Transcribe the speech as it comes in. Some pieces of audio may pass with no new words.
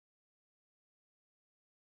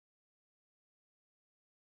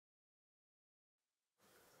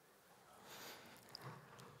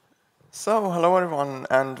So, hello everyone,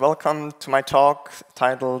 and welcome to my talk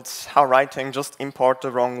titled How Writing Just Import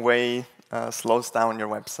the Wrong Way Slows Down Your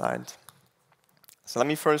Website. So let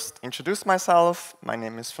me first introduce myself. My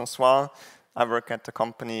name is François. I work at a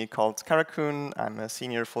company called Karakun. I'm a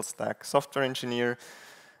senior full-stack software engineer,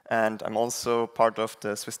 and I'm also part of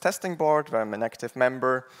the Swiss Testing Board, where I'm an active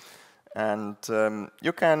member. And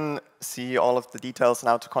you can see all of the details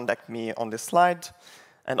now to contact me on this slide.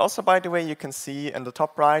 And also, by the way, you can see in the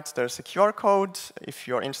top right, there's a QR code. If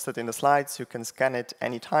you're interested in the slides, you can scan it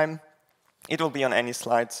anytime. It will be on any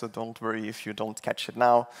slide, so don't worry if you don't catch it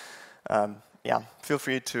now. Yeah, feel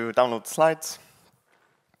free to download the slides.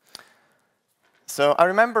 So I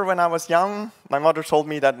remember when I was young, my mother told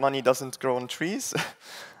me that money doesn't grow on trees.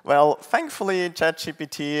 Well, thankfully,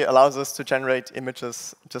 ChatGPT allows us to generate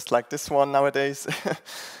images just like this one nowadays.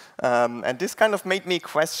 And this kind of made me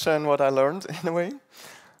question what I learned in a way.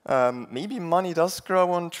 Maybe money does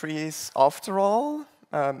grow on trees after all.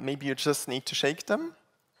 Maybe you just need to shake them.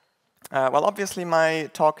 Well, obviously, my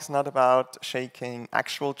talk is not about shaking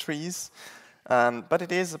actual trees, but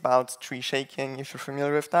it is about tree shaking, if you're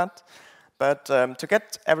familiar with that. But to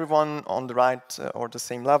get everyone on the right or the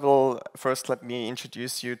same level, first let me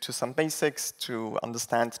introduce you to some basics to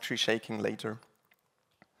understand tree shaking later.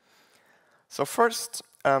 So first,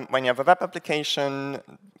 when you have a web application,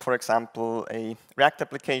 for example, a React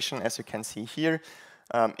application, as you can see here,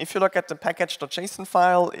 if you look at the package.json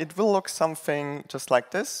file, it will look something just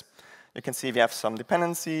like this. You can see we have some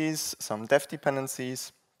dependencies, some dev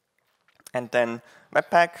dependencies, and then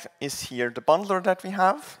Webpack is here the bundler that we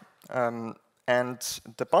have. And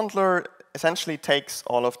the bundler essentially takes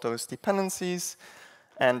all of those dependencies,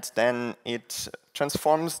 and then it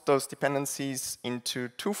transforms those dependencies into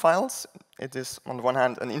two files. It is, on the one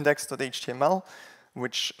hand, an index.html,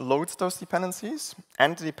 which loads those dependencies.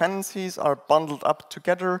 And the dependencies are bundled up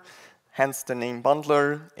together, hence the name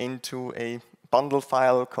bundler, into a bundle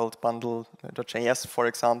file called bundle.js, for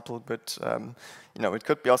example. But it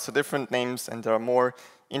could be also different names, and there are more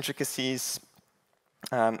intricacies.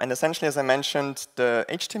 And essentially, as I mentioned, the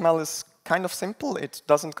HTML is kind of simple. It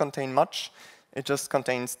doesn't contain much. It just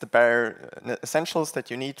contains the bare essentials that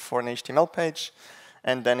you need for an HTML page.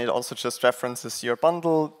 And then it also just references your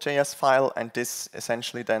bundle.js file, and this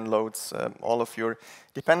essentially then loads all of your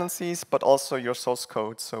dependencies, but also your source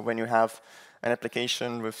code. So when you have an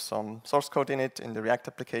application with some source code in it, in the React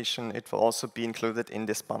application, it will also be included in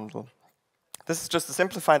this bundle. This is just a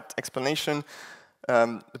simplified explanation.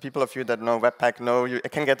 The people of you that know Webpack know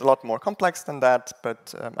it can get a lot more complex than that,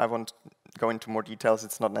 but I won't go into more details.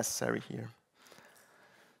 It's not necessary here.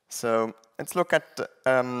 So let's look at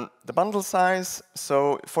the bundle size.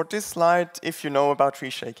 So for this slide, if you know about tree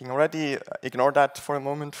shaking already, ignore that for a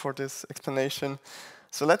moment for this explanation.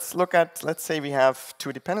 So let's look at, let's say we have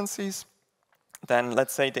two dependencies. Then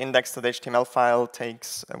let's say the index.html file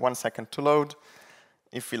takes 1 second to load.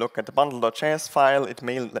 If we look at the bundle.js file, it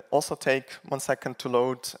may also take 1 second to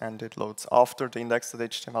load, and it loads after the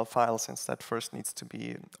index.html file, since that first needs to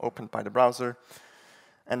be opened by the browser.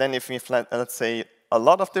 And then if we have, let's say, a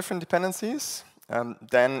lot of different dependencies,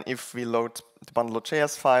 then if we load the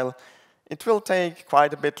bundle.js file, it will take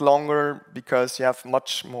quite a bit longer because you have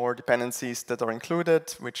much more dependencies that are included,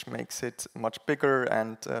 which makes it much bigger.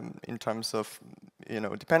 And in terms of,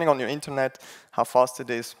 depending on your internet, how fast it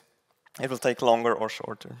is, it will take longer or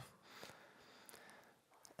shorter.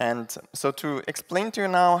 And so to explain to you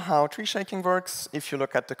now how tree shaking works, if you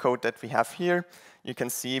look at the code that we have here, you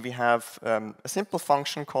can see we have a simple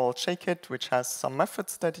function called shakeIt, which has some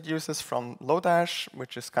methods that it uses from Lodash,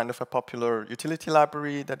 which is kind of a popular utility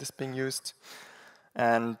library that is being used.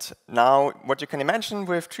 And now what you can imagine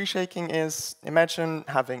with tree shaking is, imagine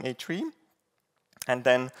having a tree, and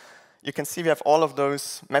then you can see we have all of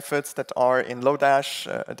those methods that are in Lodash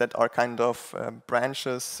that are kind of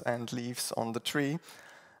branches and leaves on the tree.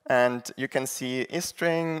 And you can see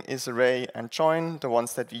isString, isArray, and join. The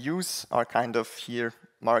ones that we use are kind of here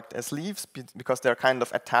marked as leaves because they're kind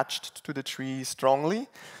of attached to the tree strongly.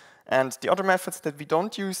 And the other methods that we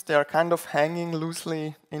don't use, they are kind of hanging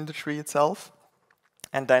loosely in the tree itself.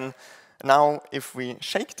 And then now if we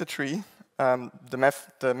shake the tree,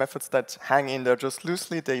 the methods that hang in there just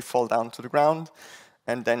loosely, they fall down to the ground,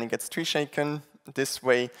 and then it gets tree shaken. This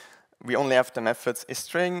way, we only have the methods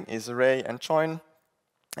isString, isArray, and join.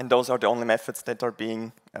 And those are the only methods that are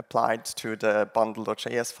being applied to the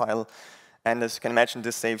bundle.js file. And as you can imagine,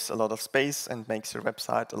 this saves a lot of space and makes your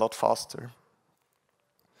website a lot faster.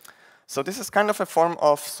 So this is kind of a form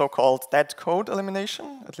of so-called dead code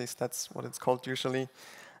elimination. At least that's what it's called usually.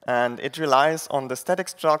 And it relies on the static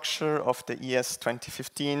structure of the ES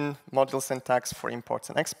 2015 module syntax for imports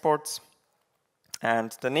and exports.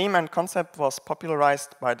 And the name and concept was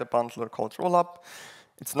popularized by the bundler called Rollup.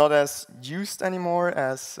 It's not as used anymore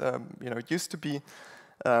as it used to be,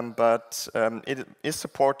 but it is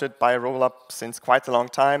supported by Rollup since quite a long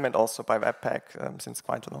time, and also by Webpack since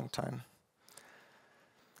quite a long time.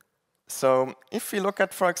 So if we look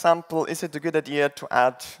at, for example, is it a good idea to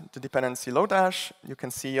add the dependency Lodash? You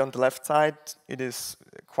can see on the left side it is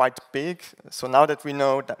quite big. So now that we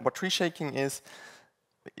know what tree shaking is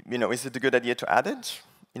it a good idea to add it?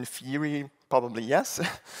 In theory, probably yes.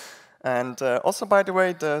 And also, by the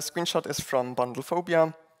way, the screenshot is from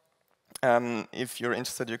Bundlephobia. If you're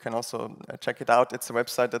interested, you can also check it out. It's a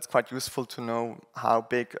website that's quite useful to know how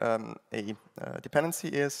big a dependency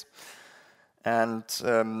is. And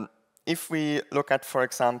if we look at, for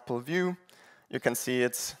example, Vue, you can see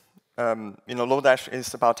it's, Lodash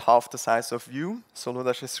is about half the size of Vue. So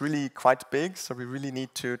Lodash is really quite big, so we really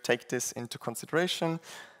need to take this into consideration.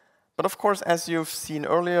 But of course, as you've seen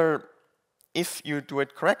earlier, if you do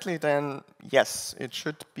it correctly, then yes, it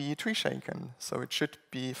should be tree shaken. So it should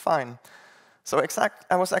be fine. So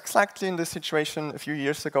I was exactly in this situation a few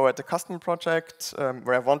years ago at the customer project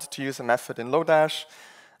where I wanted to use a method in Lodash,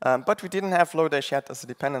 but we didn't have Lodash yet as a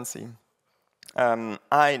dependency.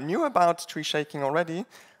 I knew about tree shaking already,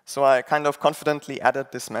 so I kind of confidently added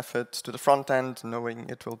this method to the front end, knowing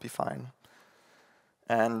it will be fine.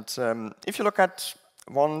 And if you look at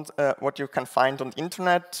what you can find on the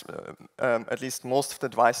internet, at least most of the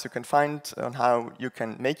advice you can find on how you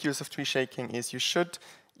can make use of tree shaking is you should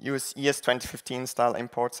use ES 2015 style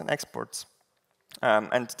imports and exports.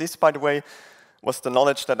 And this, by the way, was the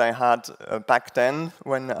knowledge that I had back then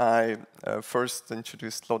when I first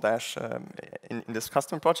introduced Lodash in this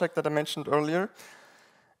custom project that I mentioned earlier.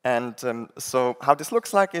 And so how this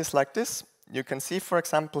looks like is like this. You can see, for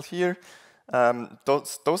example, here,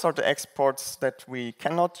 those are the exports that we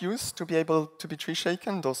cannot use to be able to be tree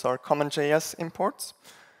shaken. Those are CommonJS imports.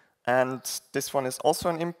 And this one is also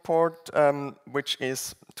an import, which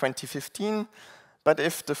is 2015. But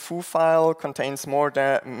if the foo file contains more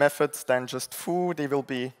methods than just foo, they will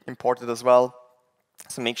be imported as well.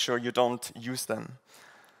 So make sure you don't use them.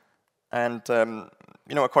 And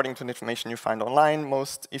according to the information you find online,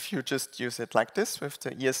 if you just use it like this with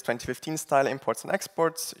the ES 2015 style imports and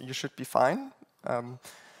exports, you should be fine.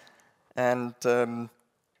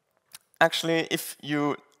 Actually, if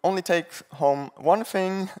you only take home one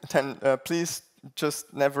thing, then please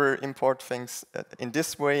just never import things in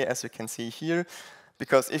this way, as you can see here.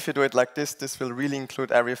 Because if you do it like this, this will really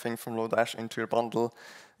include everything from Lodash into your bundle.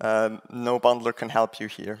 No bundler can help you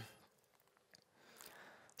here.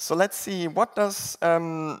 So let's see, what does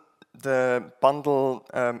what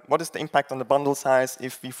is the impact on the bundle size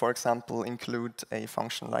if we, for example, include a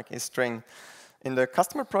function like a string? In the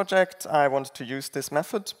customer project, I wanted to use this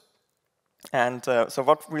method. And so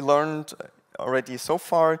what we learned already so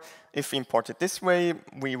far, if we import it this way,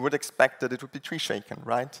 we would expect that it would be tree shaken,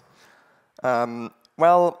 right?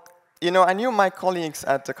 Well, I knew my colleagues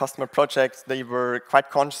at the customer project, they were quite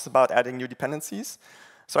conscious about adding new dependencies.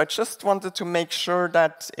 So I just wanted to make sure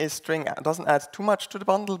that a string doesn't add too much to the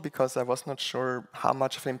bundle, because I was not sure how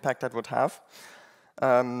much of an impact that would have.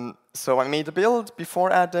 So I made a build before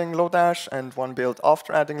adding Lodash and one build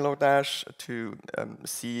after adding Lodash to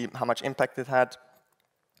see how much impact it had.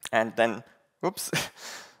 And then, oops,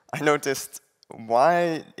 I noticed,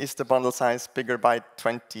 why is the bundle size bigger by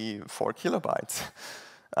 24 kilobytes?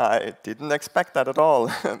 I didn't expect that at all.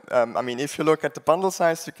 I mean, if you look at the bundle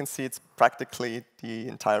size, you can see it's practically the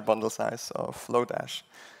entire bundle size of Lodash.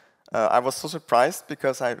 I was so surprised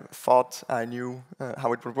because I thought I knew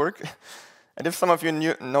how it would work. And if some of you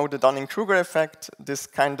know the Dunning-Kruger effect, this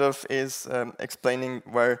kind of is explaining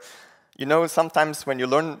where, sometimes when you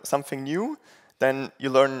learn something new, then you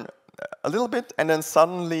learn a little bit, and then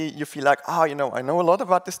suddenly you feel like, I know a lot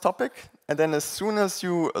about this topic. And then as soon as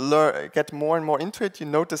you get more and more into it, you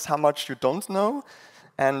notice how much you don't know.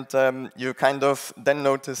 And you kind of then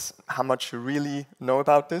notice how much you really know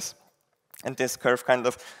about this. And this curve kind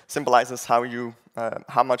of symbolizes how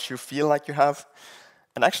much you feel like you have.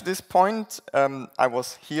 And actually, this point, I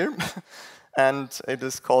was here. And it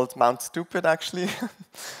is called Mount Stupid, actually.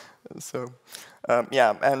 So,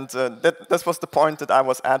 yeah, and this was the point that I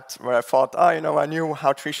was at where I thought, I knew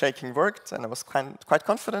how tree shaking worked, and I was quite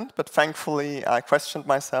confident, but thankfully I questioned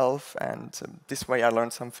myself, and this way I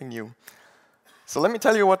learned something new. So let me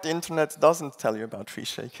tell you what the internet doesn't tell you about tree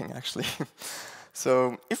shaking, actually.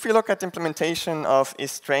 So if we look at the implementation of a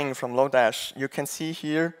string from Lodash, you can see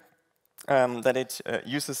here that it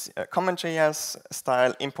uses CommonJS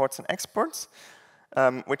style imports and exports,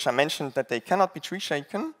 which I mentioned that they cannot be tree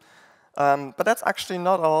shaken. But that's actually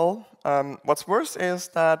not all. What's worse is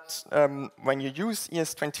that when you use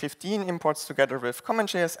ES 2015 imports together with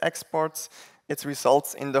CommonJS exports, it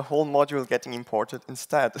results in the whole module getting imported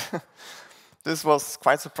instead. This was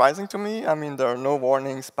quite surprising to me. I mean, there are no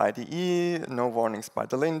warnings by the E, no warnings by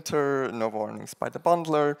the linter, no warnings by the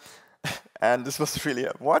bundler. And this was really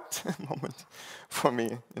a what moment for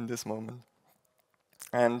me in this moment.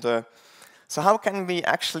 And so how can we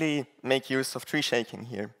actually make use of tree shaking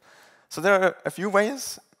here? So there are a few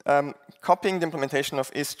ways. Copying the implementation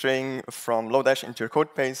of isString from Lodash into your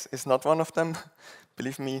code base is not one of them.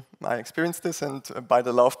 Believe me, I experienced this, and by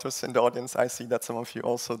the laughters in the audience, I see that some of you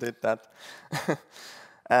also did that.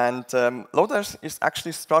 And Lodash is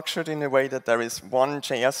actually structured in a way that there is one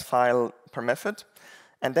JS file per method,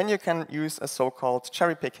 and then you can use a so-called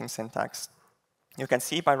cherry-picking syntax. You can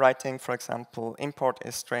see by writing, for example, import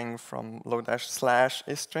isString from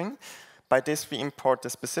Lodash/isString. By this, we import the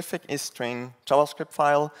specific isString JavaScript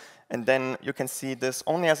file, and then you can see this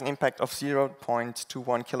only has an impact of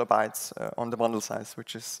 0.21 kilobytes on the bundle size,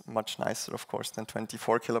 which is much nicer, of course, than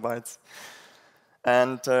 24 kilobytes.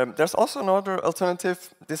 And there's also another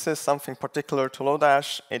alternative. This is something particular to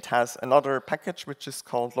Lodash. It has another package, which is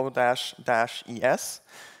called Lodash-ES.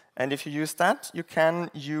 And if you use that, you can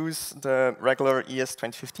use the regular ES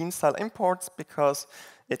 2015 style imports because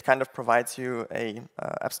it kind of provides you a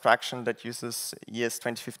abstraction that uses ES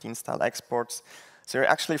 2015 style exports. So you're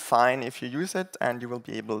actually fine if you use it, and you will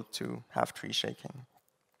be able to have tree shaking.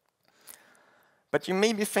 But you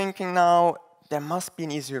may be thinking now, there must be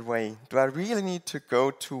an easier way. Do I really need to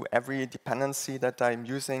go to every dependency that I'm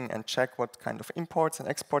using and check what kind of imports and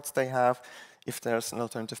exports they have, if there's an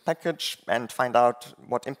alternative package, and find out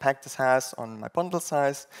what impact this has on my bundle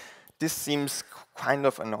size? This seems kind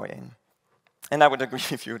of annoying. And I would agree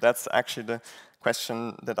with you. That's actually the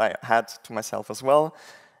question that I had to myself as well.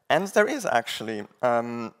 And there is actually,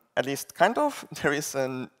 at least kind of, there is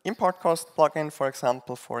an import cost plugin, for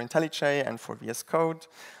example, for IntelliJ and for VS Code,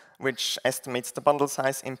 which estimates the bundle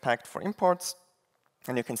size impact for imports.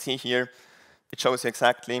 And you can see here, it shows you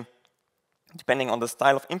exactly, depending on the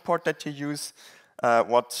style of import that you use,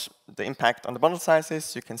 what the impact on the bundle size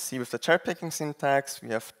is. You can see with the cherry-picking syntax, we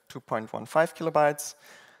have 2.15 kilobytes.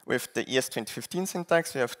 With the ES 2015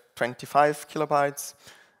 syntax, we have 25 kilobytes.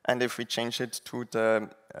 And if we change it to the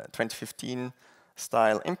 2015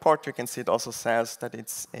 style import, you can see it also says that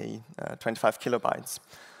it's a 25 kilobytes.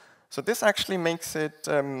 So this actually makes it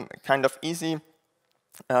kind of easy.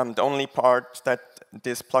 The only part that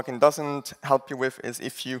this plugin doesn't help you with is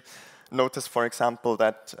if you notice, for example,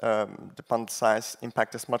 that the bundle size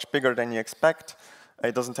impact is much bigger than you expect.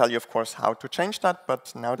 It doesn't tell you, of course, how to change that,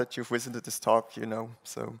 but now that you've visited this talk, you know.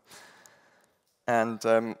 So, and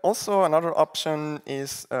also another option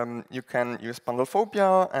is you can use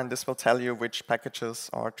bundlephobia, and this will tell you which packages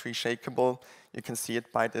are tree shakeable. You can see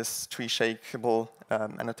it by this tree shakeable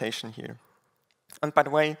annotation here. And by the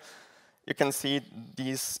way, you can see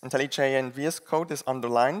these IntelliJ and VS Code is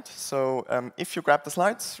underlined. So if you grab the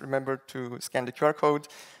slides, remember to scan the QR code.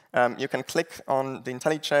 You can click on the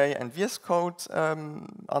IntelliJ and VS Code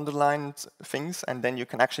underlined things, and then you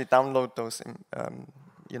can actually download those,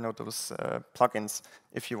 those plugins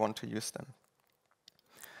if you want to use them.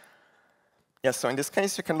 Yes, so in this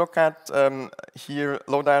case, you can look at here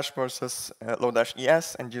Lodash versus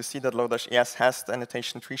Lodash-ES, and you see that Lodash-ES has the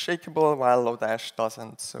annotation tree shakeable, while Lodash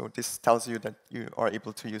doesn't. So this tells you that you are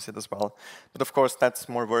able to use it as well. But of course, that's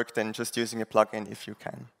more work than just using a plugin if you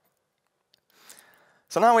can.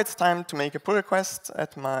 So now it's time to make a pull request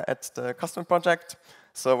at the customer project.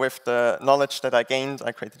 So with the knowledge that I gained,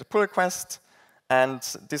 I created a pull request. And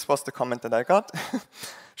this was the comment that I got.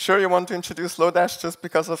 Sure, you want to introduce Lodash just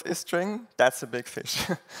because of isString? That's a big fish.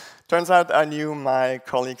 Turns out I knew my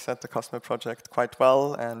colleagues at the customer project quite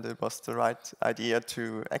well, and it was the right idea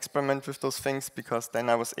to experiment with those things, because then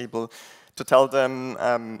I was able to tell them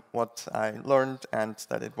what I learned and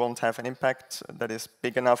that it won't have an impact that is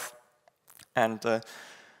big enough. And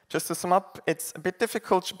just to sum up, it's a bit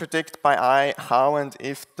difficult to predict by eye how and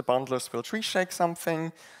if the bundlers will tree shake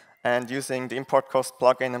something. And using the import cost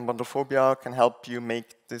plugin and bundlephobia can help you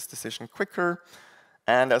make this decision quicker.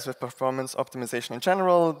 And as with performance optimization in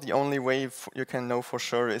general, the only way you can know for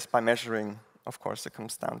sure is by measuring. Of course, it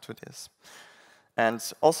comes down to this. And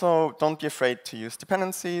also, don't be afraid to use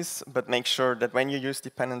dependencies, but make sure that when you use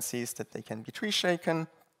dependencies that they can be tree shaken.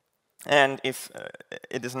 And if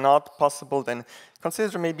it is not possible, then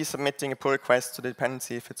consider maybe submitting a pull request to the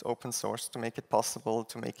dependency if it's open source to make it possible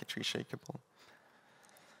to make it tree shakeable.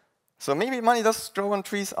 So maybe money does grow on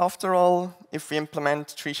trees after all. If we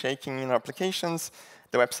implement tree shaking in our applications,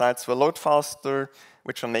 the websites will load faster,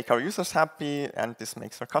 which will make our users happy, and this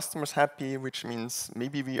makes our customers happy, which means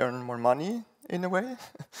maybe we earn more money in a way.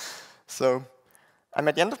 So I'm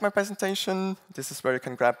at the end of my presentation. This is where you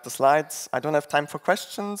can grab the slides. I don't have time for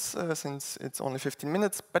questions since it's only 15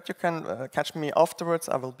 minutes, but you can catch me afterwards.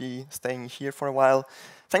 I will be staying here for a while.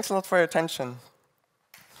 Thanks a lot for your attention.